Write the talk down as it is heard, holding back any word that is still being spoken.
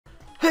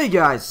Hey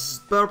guys, this is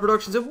Battle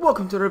Productions and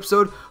welcome to another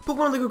episode of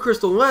Pokemon Liquid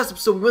Crystal. In the last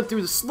episode we went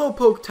through the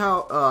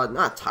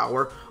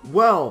Slowpoke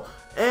well,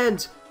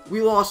 and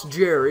we lost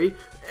Jerry,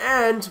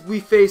 and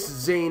we faced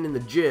Zane in the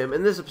gym.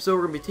 In this episode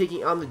we're going to be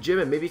taking on the gym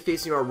and maybe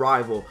facing our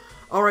rival.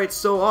 Alright,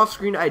 so off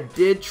screen I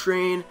did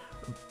train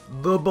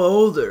the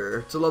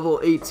Boulder to level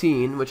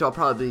 18, which I'll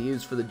probably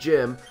use for the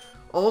gym.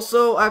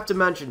 Also, I have to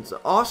mention, so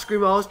off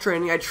screen while I was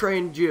training, I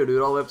trained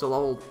Geodude all the way up to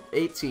level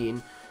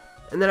 18,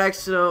 and then I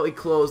accidentally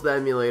closed the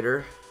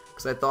emulator.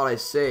 I thought I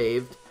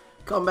saved.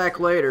 Come back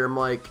later, I'm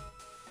like,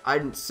 I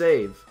didn't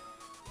save.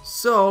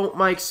 So,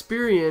 my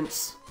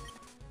experience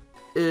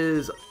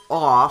is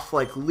off.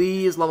 Like,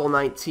 Lee is level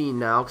 19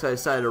 now, because I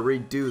decided to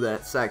redo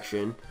that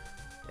section.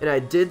 And I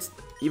did,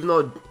 even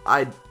though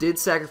I did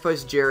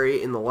sacrifice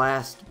Jerry in the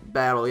last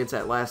battle against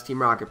that last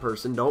Team Rocket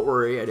person, don't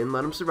worry, I didn't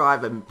let him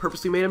survive. I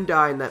purposely made him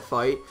die in that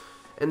fight.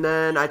 And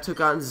then I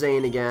took on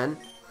Zane again.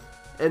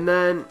 And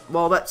then,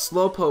 well, that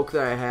Slowpoke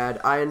that I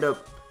had, I ended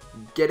up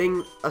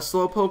getting a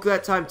Slowpoke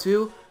that time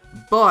too,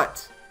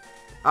 but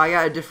I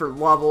got a different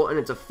level and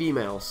it's a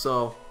female,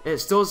 so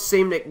it's still the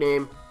same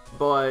nickname,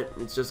 but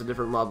it's just a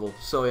different level.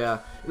 So yeah,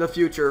 in the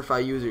future if I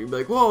use it, you'll be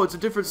like, whoa, it's a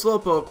different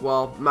Slowpoke.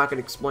 Well, I'm not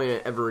going to explain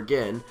it ever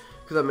again,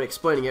 because I'm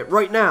explaining it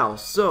right now.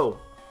 So,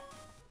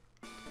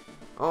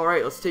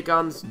 alright, let's take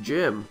on this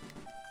gym.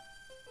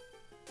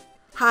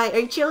 Hi,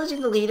 are you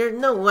challenging the leader?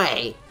 No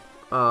way.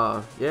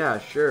 Yeah,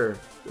 sure.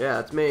 Yeah,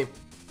 that's me.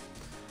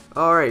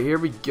 Alright, here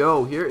we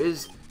go. Here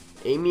is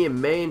Amy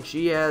and May, and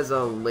she has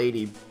a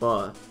lady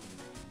butt.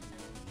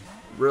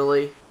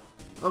 Really?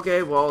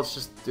 Okay, well, let's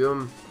just do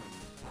him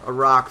a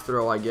rock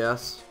throw, I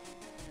guess.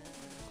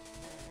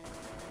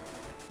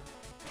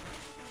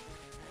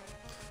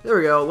 There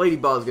we go. Lady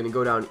Butt is going to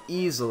go down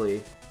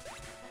easily.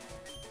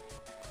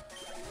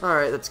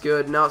 Alright, that's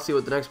good. Now let's see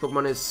what the next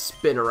Pokemon is.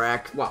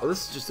 Spinarak. Wow,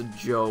 this is just a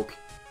joke.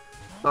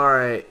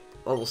 Alright,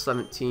 level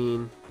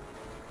 17.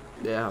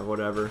 Yeah,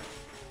 whatever.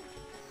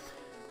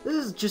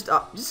 This is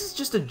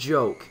just a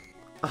joke.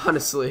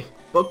 Honestly,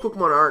 bug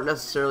Pokemon aren't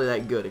necessarily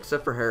that good,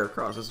 except for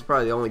Heracross. This is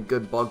probably the only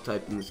good bug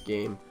type in this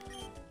game.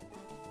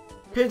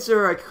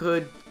 Pinsir I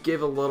could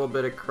give a little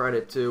bit of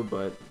credit to,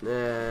 but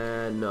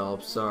no,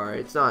 sorry,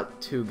 it's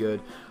not too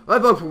good. My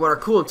bug Pokemon are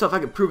cool and tough, I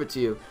can prove it to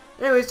you.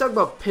 Anyways, talk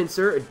about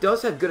Pinsir. It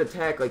does have good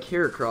attack like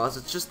Heracross,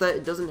 it's just that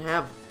it doesn't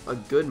have a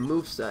good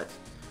moveset.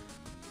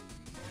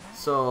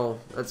 So,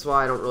 that's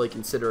why I don't really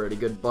consider it a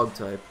good bug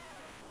type.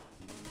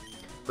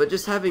 But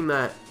just having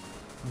that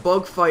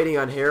bug fighting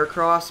on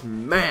Heracross,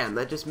 man,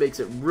 that just makes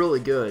it really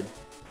good.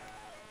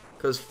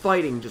 Because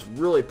fighting just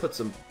really puts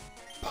some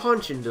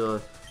punch into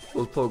those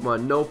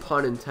Pokemon. No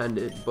pun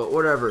intended, but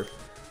whatever.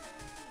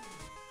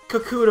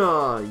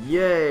 Kakuna,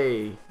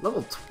 yay.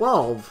 Level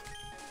 12?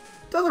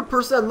 The other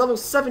person had level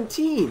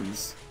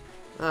 17s.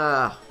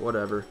 Ah,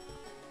 whatever.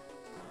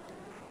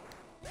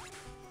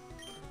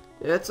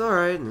 Yeah, it's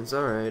alright, it's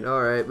alright.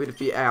 Alright, we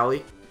defeat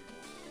Allie.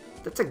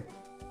 That's a...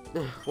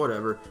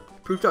 whatever.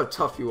 Proved how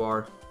tough you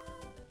are.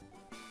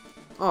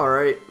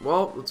 Alright,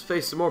 well, let's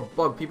face some more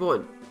bug people.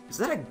 And is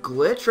that a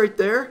glitch right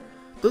there?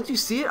 Don't you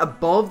see it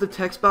above the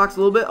text box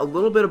a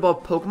little bit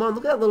above Pokemon?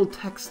 Look at that little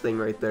text thing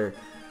right there.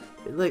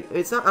 Like,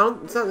 it's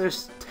not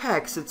there's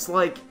text, it's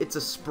like, it's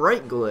a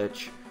sprite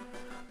glitch.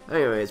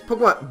 Anyways,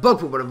 bug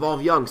Pokemon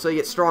evolve young, so they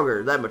get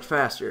stronger that much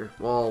faster.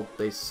 Well,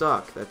 they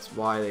suck, that's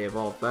why they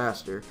evolve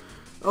faster.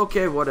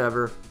 Okay,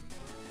 whatever.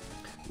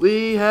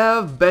 We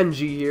have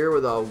Benji here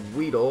with a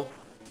Weedle.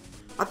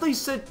 I thought you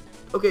said...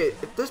 Okay,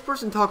 if this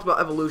person talks about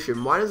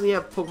evolution, why doesn't he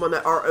have Pokemon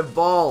that are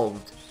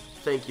evolved?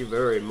 Thank you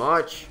very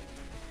much.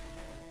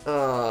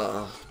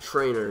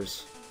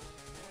 Trainers.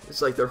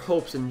 It's like their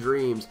hopes and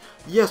dreams.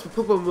 Yes, but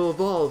Pokemon will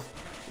evolve.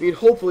 I mean,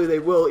 hopefully they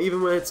will,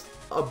 even when it's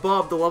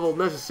above the level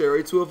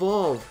necessary to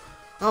evolve.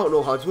 I don't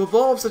know how to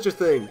evolve such a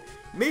thing.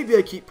 Maybe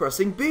I keep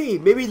pressing B.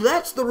 Maybe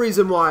that's the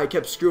reason why I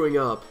kept screwing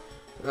up.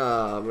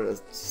 I'm gonna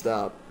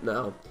stop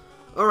now.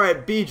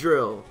 Alright,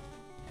 B-Drill.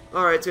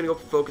 Alright, it's gonna go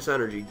for Focus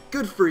Energy.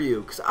 Good for you,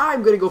 because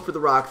I'm gonna go for the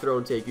Rock Throw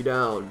and take you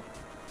down.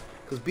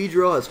 Because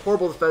Beedrill has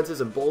horrible defenses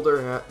and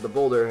the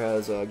Boulder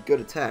has a good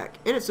attack.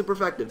 And it's super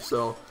effective,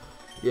 so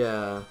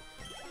yeah.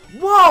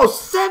 Whoa!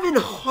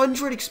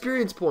 700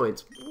 experience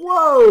points!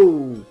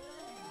 Whoa!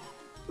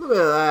 Look at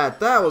that.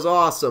 That was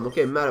awesome.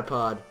 Okay,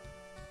 Metapod.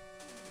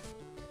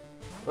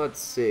 Let's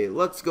see.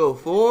 Let's go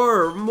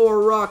for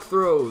more Rock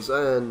Throws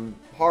and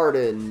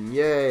Harden.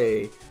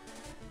 Yay.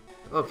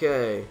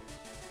 Okay.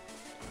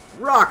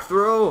 Rock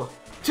Throw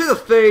to the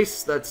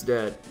face. That's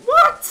dead.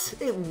 What?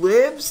 It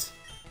lives?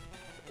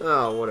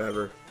 Oh,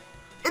 whatever.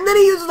 And then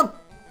he uses a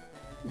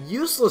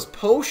useless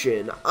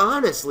potion.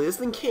 Honestly, this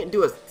thing can't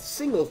do a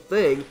single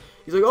thing.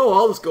 He's like, oh,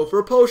 I'll just go for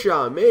a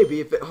potion. Maybe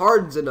if it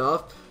hardens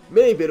enough,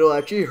 maybe it'll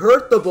actually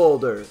hurt the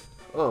Boulder.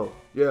 Oh,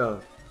 yeah.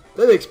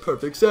 That makes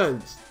perfect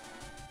sense.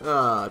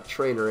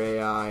 Trainer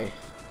AI.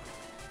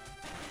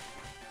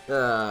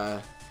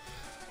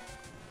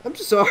 I'm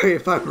just sorry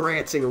if I'm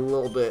ranting a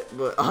little bit,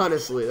 but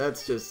honestly,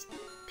 that's just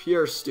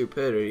pure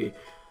stupidity.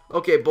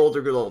 Okay,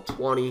 Boulder, good level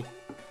 20.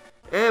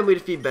 And we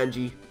defeat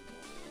Benji.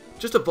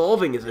 Just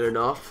evolving isn't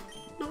enough.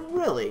 No,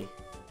 really.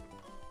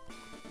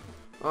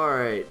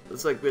 Alright,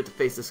 looks like we have to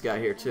face this guy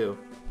here, too.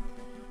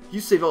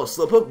 You save all the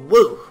Slowpoke?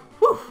 Woo!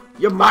 Woo!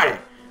 You're mighty!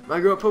 My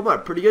grown-up Pokemon are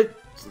pretty good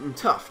and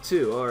tough,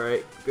 too.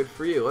 Alright, good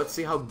for you. Let's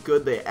see how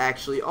good they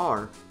actually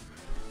are.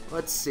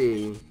 Let's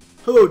see.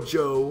 Hello,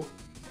 Joe.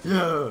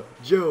 Yeah,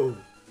 Joe.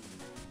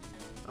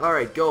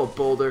 Alright, go,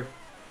 Boulder.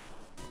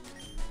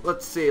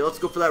 Let's see. Let's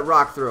go for that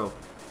rock throw.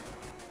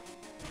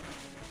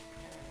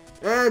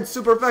 And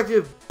super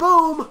effective.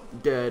 Boom!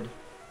 Dead.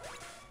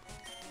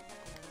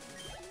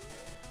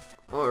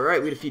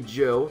 Alright, we defeat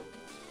Joe.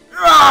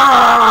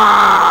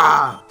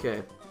 Ah!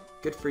 Okay.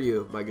 Good for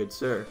you, my good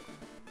sir.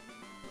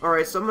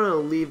 Alright, so I'm gonna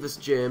leave this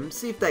gym,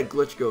 see if that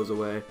glitch goes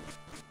away.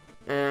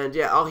 And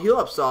yeah, I'll heal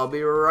up, so I'll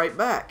be right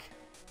back.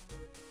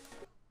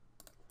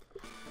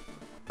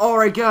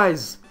 Alright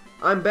guys,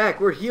 I'm back.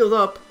 We're healed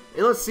up.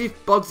 And let's see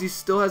if Bugsy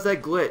still has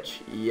that glitch.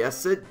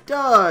 Yes, it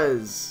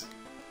does.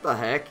 What the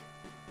heck?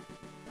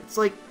 It's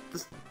like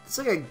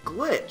a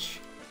glitch.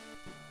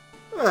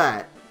 Look at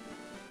that.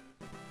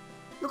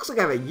 Looks like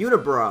I have a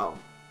unibrow.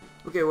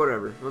 Okay,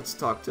 whatever. Let's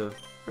talk to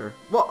her.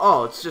 Well,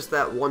 oh, it's just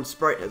that one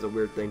sprite has a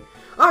weird thing.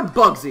 I'm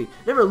Bugsy.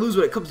 Never lose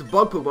when it comes to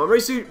bug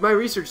Pokemon. My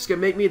research is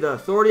gonna make me the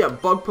authority on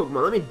bug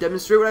Pokemon. Let me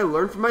demonstrate what I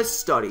learned from my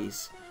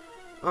studies.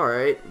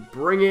 Alright,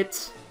 bring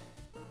it.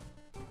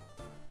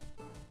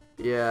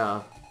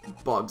 Yeah,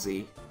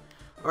 Bugsy.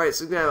 Alright,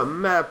 so we're gonna have a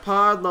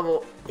Metapod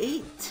level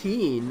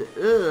 18.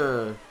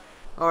 Ugh.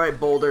 Alright,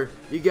 Boulder.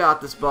 You got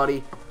this,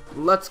 buddy.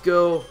 Let's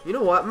go. You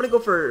know what? I'm gonna go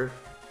for...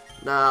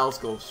 Nah, let's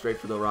go straight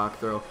for the rock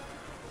throw.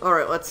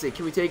 Alright, let's see.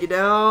 Can we take it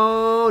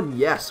down?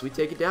 Yes, we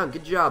take it down.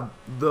 Good job,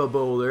 the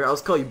Boulder. I'll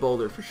just call you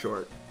Boulder for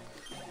short.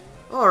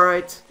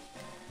 Alright.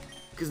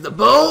 Because the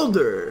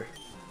Boulder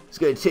is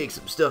going to take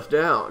some stuff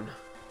down.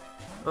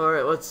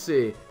 Alright, let's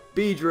see.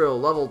 Beedrill,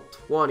 level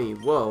 20.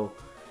 Whoa.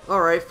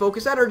 Alright,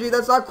 focus energy.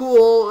 That's not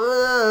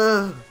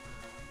cool.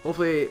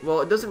 Hopefully,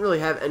 well, it doesn't really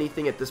have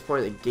anything at this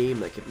point in the game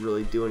that could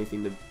really do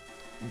anything to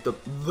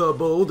the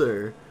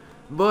Boulder.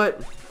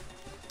 But,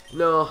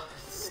 no,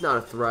 it's not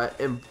a threat.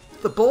 And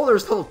the Boulder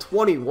is level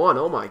 21.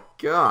 Oh my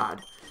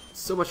god.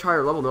 It's so much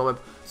higher level now.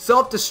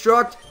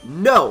 Self-destruct?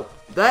 No.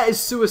 That is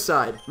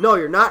suicide. No,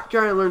 you're not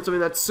trying to learn something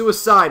that's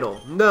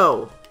suicidal.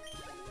 No.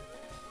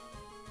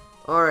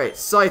 Alright,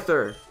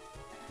 Scyther.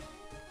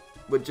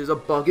 Which is a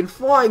bug and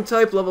flying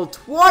type, level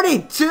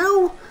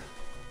 22?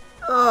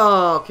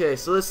 Oh, okay,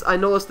 so this, I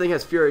know this thing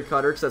has Fury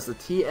Cutter, because that's the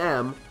TM.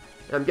 And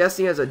I'm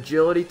guessing it has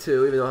Agility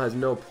too, even though it has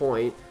no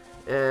point.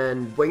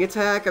 And Wing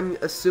Attack, I'm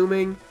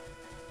assuming.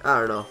 I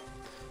don't know.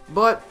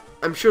 But,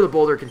 I'm sure the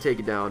Boulder can take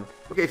it down.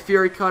 Okay,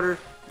 Fury Cutter.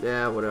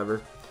 Yeah,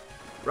 whatever.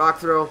 Rock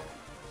Throw.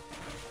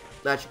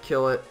 That should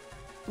kill it.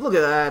 Look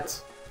at that.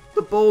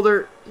 The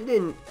Boulder,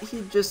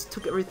 he just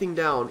took everything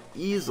down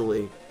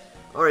easily.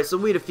 Alright, so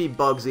we defeat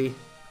Bugsy.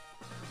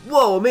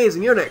 Whoa,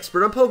 amazing, you're an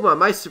expert on Pokemon.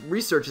 My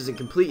research isn't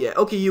complete yet.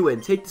 Okay, you win.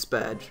 Take this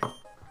badge.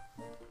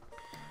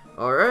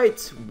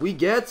 Alright, we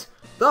get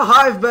the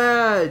Hive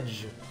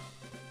Badge.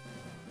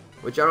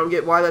 Which I don't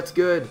get why that's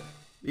good.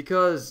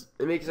 Because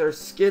it makes our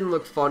skin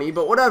look funny,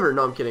 but whatever.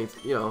 No, I'm kidding.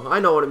 You know, I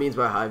know what it means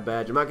by Hive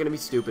Badge. I'm not going to be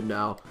stupid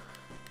now.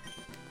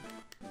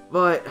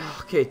 But,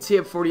 okay,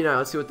 TM49.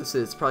 Let's see what this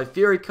is. It's probably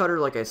Fury Cutter,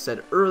 like I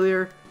said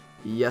earlier.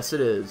 Yes,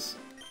 it is.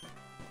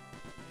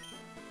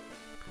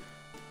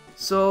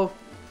 So,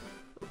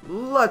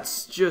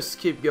 let's just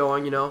keep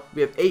going, you know.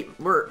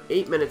 We're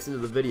 8 minutes into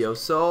the video,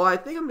 so I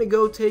think I'm going to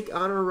go take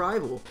on our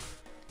rival.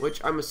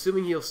 Which I'm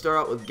assuming he'll start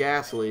out with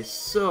Ghastly,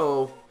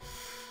 so...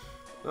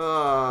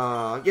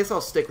 I guess I'll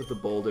stick with the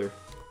Boulder.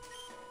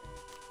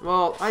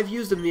 Well, I've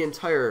used him the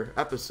entire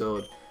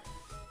episode.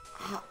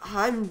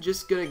 I'm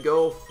just gonna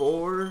go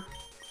for...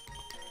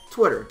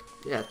 Twitter.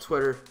 Yeah,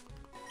 Twitter.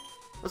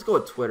 Let's go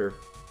with Twitter.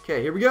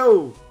 Okay, here we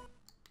go!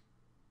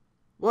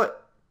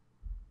 What?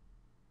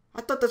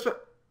 I thought that's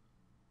what...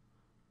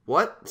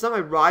 What? It's not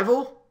my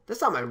rival? That's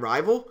not my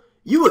rival.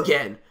 You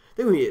again! I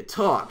think we need to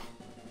talk.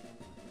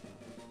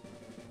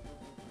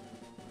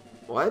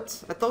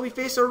 What? I thought we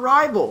faced a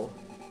rival.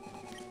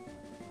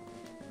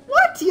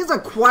 What? He has a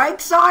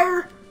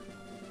Quagsire?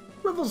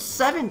 Level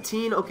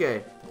 17?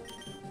 Okay.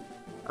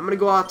 I'm gonna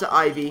go out to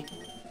Ivy.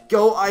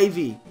 Go,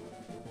 Ivy!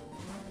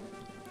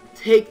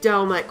 Take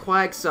down that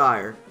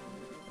Quagsire.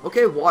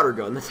 Okay, Water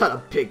Gun. That's not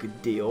a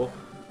big deal.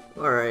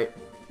 Alright.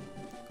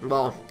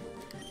 Well,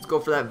 let's go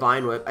for that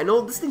Vine Whip. I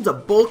know this thing's a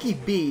bulky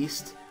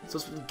beast, so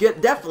it's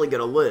definitely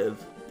gonna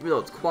live. Even though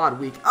it's quad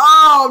weak.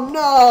 Oh,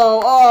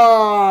 no!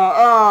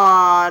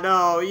 Oh,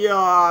 no,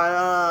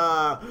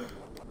 yeah.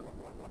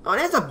 Oh,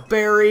 that's a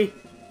berry.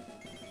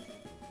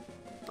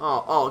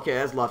 Oh, okay,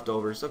 that's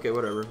leftovers. Okay,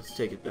 whatever. Let's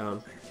take it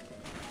down.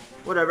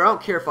 Whatever, I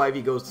don't care if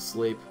Ivy goes to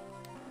sleep.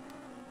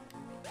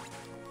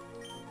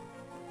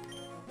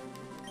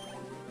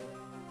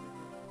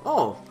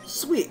 Oh,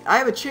 sweet. I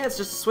have a chance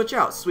just to switch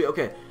out. Sweet,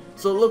 okay.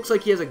 So it looks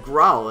like he has a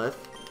Growlithe.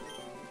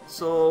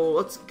 So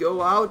let's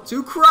go out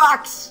to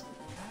Crocs!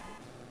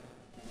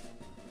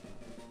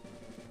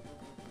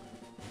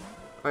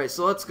 Alright,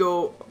 so let's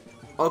go...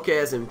 Okay,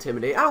 as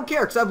Intimidate. I don't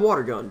care, because I have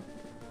Water Gun.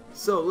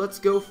 So let's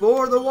go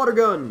for the water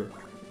gun.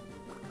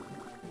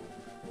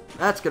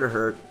 That's gonna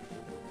hurt.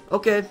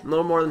 Okay, a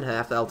little more than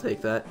half. I'll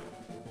take that.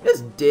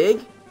 Just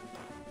dig.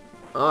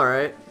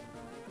 Alright.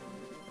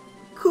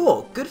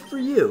 Cool. Good for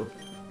you.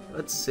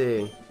 Let's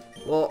see.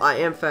 Well, I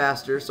am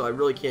faster, so I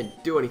really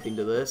can't do anything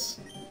to this.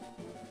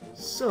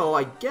 So,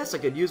 I guess I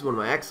could use one of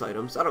my X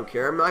items. I don't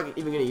care. I'm not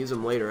even going to use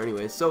them later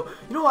anyway. So,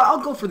 you know what? I'll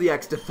go for the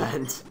X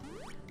defense.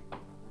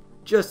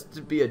 Just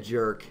to be a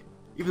jerk.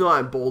 Even though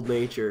I'm bold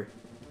nature.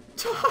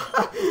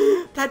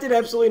 That did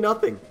absolutely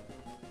nothing.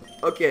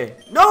 Okay.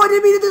 No, I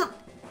didn't mean to do...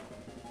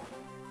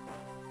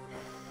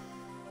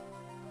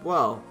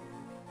 Well.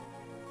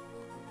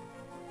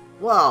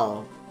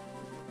 Well.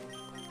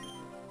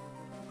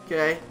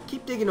 Okay.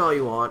 Keep digging all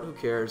you want. Who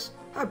cares?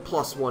 I have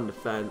 +1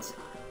 defense.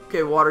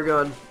 Okay, water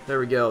gun.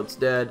 There we go. It's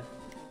dead.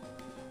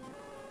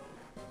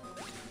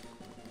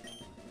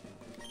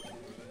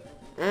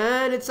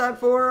 And it's time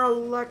for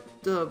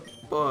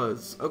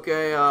Electabuzz.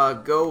 Okay,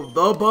 go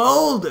the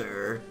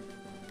boulder.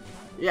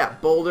 Yeah,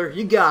 Boulder,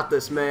 you got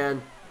this,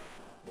 man.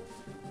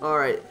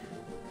 Alright.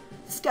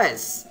 This guy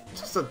is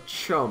just a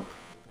chump.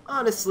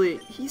 Honestly,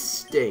 he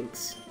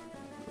stinks.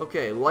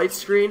 Okay, light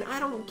screen. I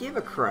don't give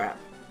a crap.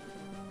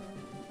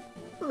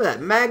 Look at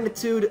that.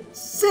 Magnitude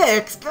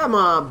 6. Come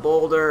on,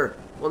 Boulder.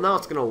 Well, now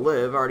it's gonna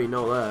live. I already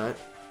know that.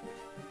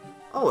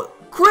 Oh,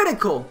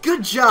 critical.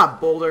 Good job,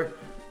 Boulder.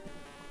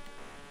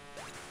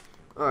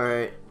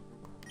 Alright.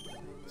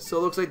 So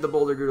it looks like the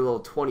Boulder grew to level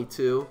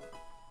 22.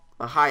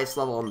 The highest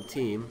level on the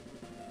team.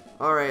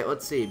 Alright,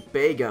 let's see.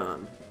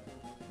 Bagon.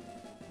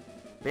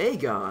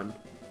 Bagon?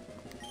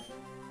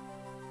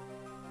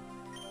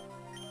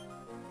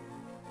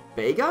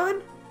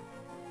 Bagon?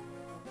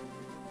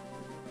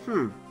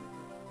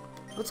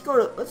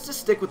 Let's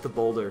just stick with the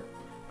Boulder.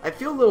 I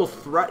feel a little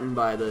threatened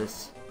by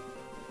this.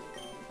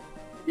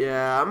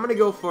 Yeah, I'm gonna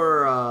go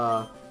for,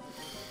 I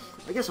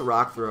guess a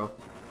rock throw.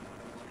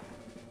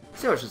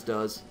 See how much this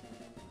does.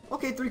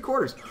 Okay,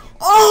 3/4.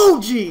 Oh,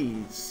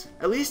 jeez!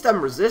 At least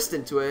I'm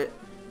resistant to it.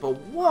 But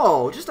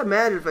whoa, just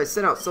imagine if I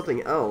sent out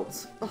something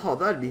else. Oh,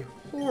 that'd be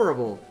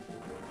horrible.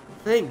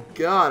 Thank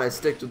God I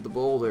sticked with the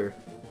Boulder.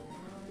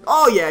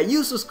 Oh yeah,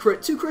 useless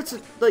crit. 2 crits,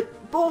 like,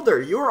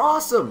 Boulder, you were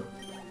awesome.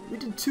 We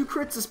did 2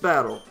 crits this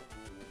battle.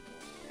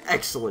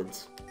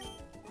 Excellent.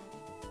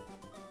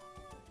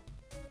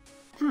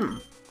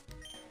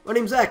 My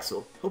name's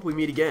Axel. Hope we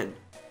meet again.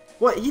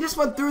 What? He just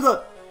went through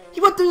the...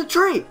 He went through the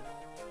tree!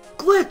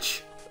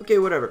 Glitch! Okay,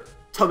 whatever.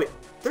 Tell me.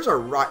 There's a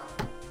rock...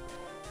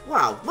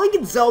 Wow,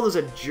 Link Zelda's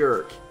a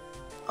jerk.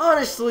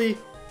 Honestly,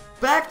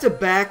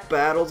 back-to-back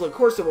battles, of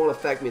course it won't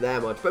affect me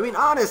that much, but I mean,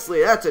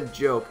 honestly, that's a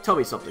joke. Tell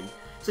me something.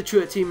 Is it true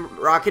that Team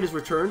Rocket has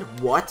returned?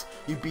 What?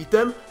 You beat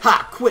them?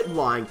 Ha! Quit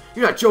lying.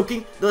 You're not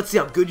joking? Let's see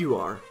how good you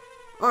are.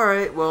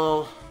 Alright,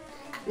 well...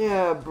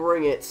 Yeah,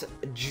 bring it,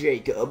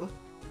 Jacob.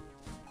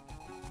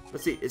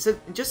 Let's see, it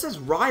just says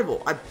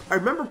rival. I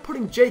remember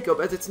putting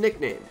Jacob as its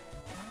nickname.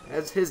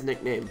 As his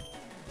nickname.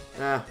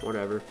 Ah,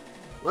 whatever.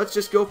 Let's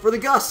just go for the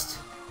Gust.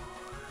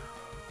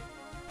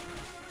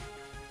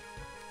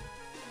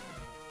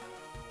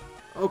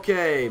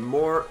 Okay,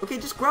 more... Okay,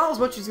 just growl as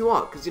much as you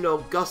want, because, you know,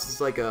 Gust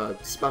is like a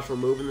special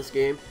move in this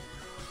game.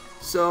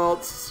 So,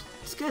 it's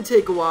gonna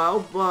take a while,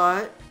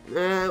 but...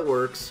 it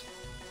works.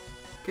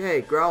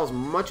 Okay, growl as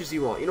much as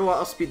you want. You know what,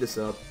 I'll speed this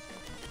up.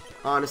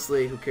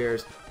 Honestly, who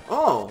cares?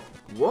 Oh!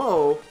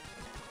 Whoa!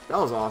 That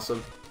was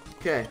awesome.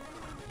 Okay.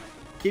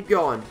 Keep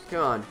going.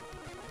 Come on.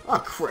 Oh,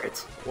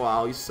 crit.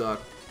 Wow, you suck.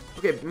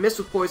 Okay, miss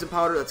with poison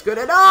powder. That's good.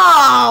 And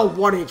oh!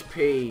 1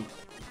 HP.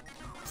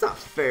 It's not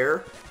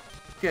fair.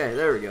 Okay,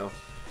 there we go.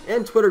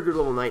 And Twitter grew to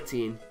level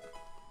 19.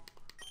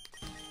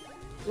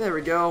 There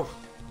we go.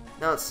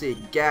 Now let's see.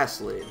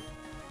 Gasoline.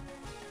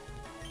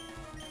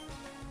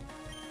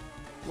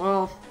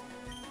 Well,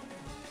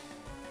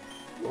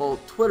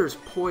 Twitter's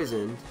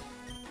poisoned.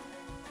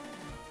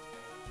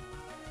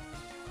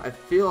 I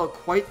feel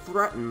quite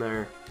threatened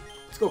there.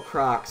 Let's go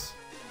Crocs.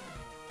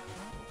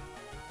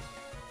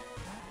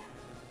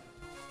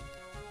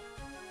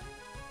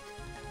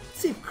 Let's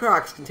see if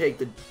Crocs can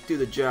do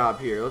the job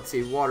here. Let's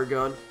see, water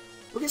gun.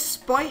 Look at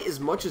spite as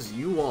much as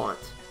you want.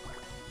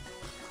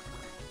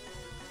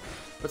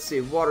 Let's see,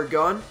 water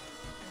gun.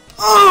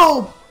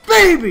 Oh,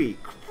 baby!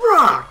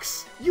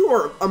 Crocs! You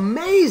are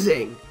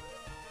amazing!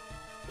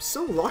 I'm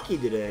so lucky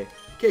today.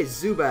 Okay,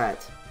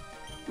 Zubat.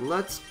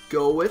 Let's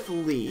go with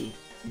Lee.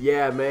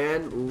 Yeah,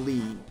 man,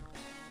 Lee.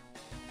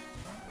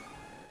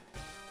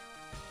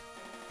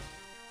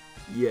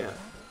 Yeah.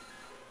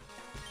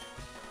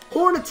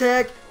 Horn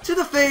attack to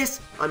the face.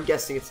 I'm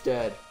guessing it's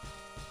dead.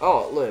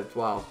 Oh, it lived.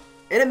 Wow.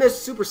 And it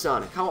missed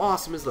supersonic. How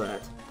awesome is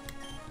that?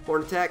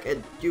 Horn attack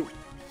and you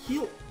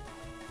heal.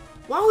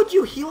 Why would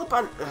you heal up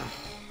on?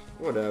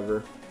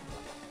 Whatever.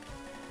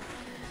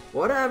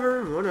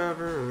 Whatever.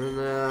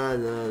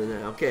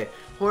 Okay.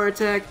 Horn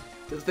attack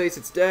to the face.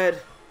 It's dead.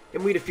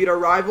 And we defeat our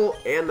rival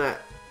and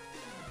that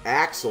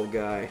Axel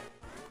guy.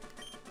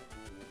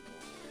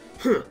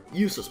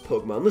 Useless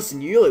Pokemon.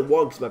 Listen, you only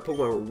won because my Pokemon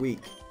were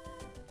weak.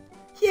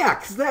 Yeah,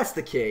 because that's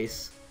the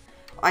case.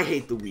 I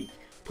hate the weak.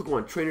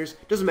 Pokemon trainers,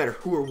 doesn't matter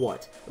who or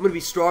what. I'm gonna be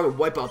strong and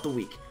wipe out the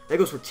weak. That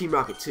goes for Team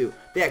Rocket too.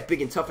 They act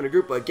big and tough in a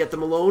group, but get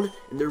them alone,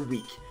 and they're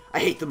weak. I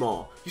hate them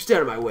all. You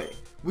stand in my way.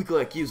 Weak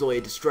like you's only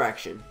a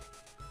distraction.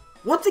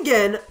 Once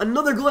again,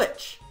 another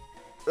glitch.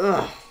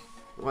 Ugh,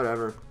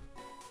 whatever.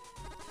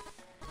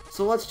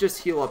 So let's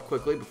just heal up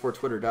quickly before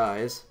Twitter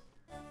dies.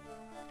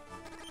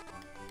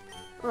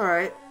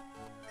 Alright.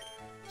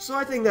 So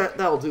I think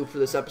that'll do for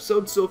this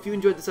episode. So if you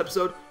enjoyed this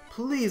episode,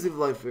 please leave a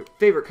like,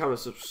 favorite, comment,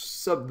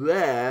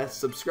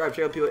 subscribe,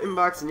 check out people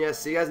inbox, and yes,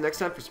 see you guys next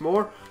time for some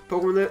more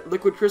Pokemon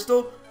Liquid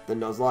Crystal, the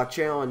Nuzlocke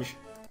Challenge.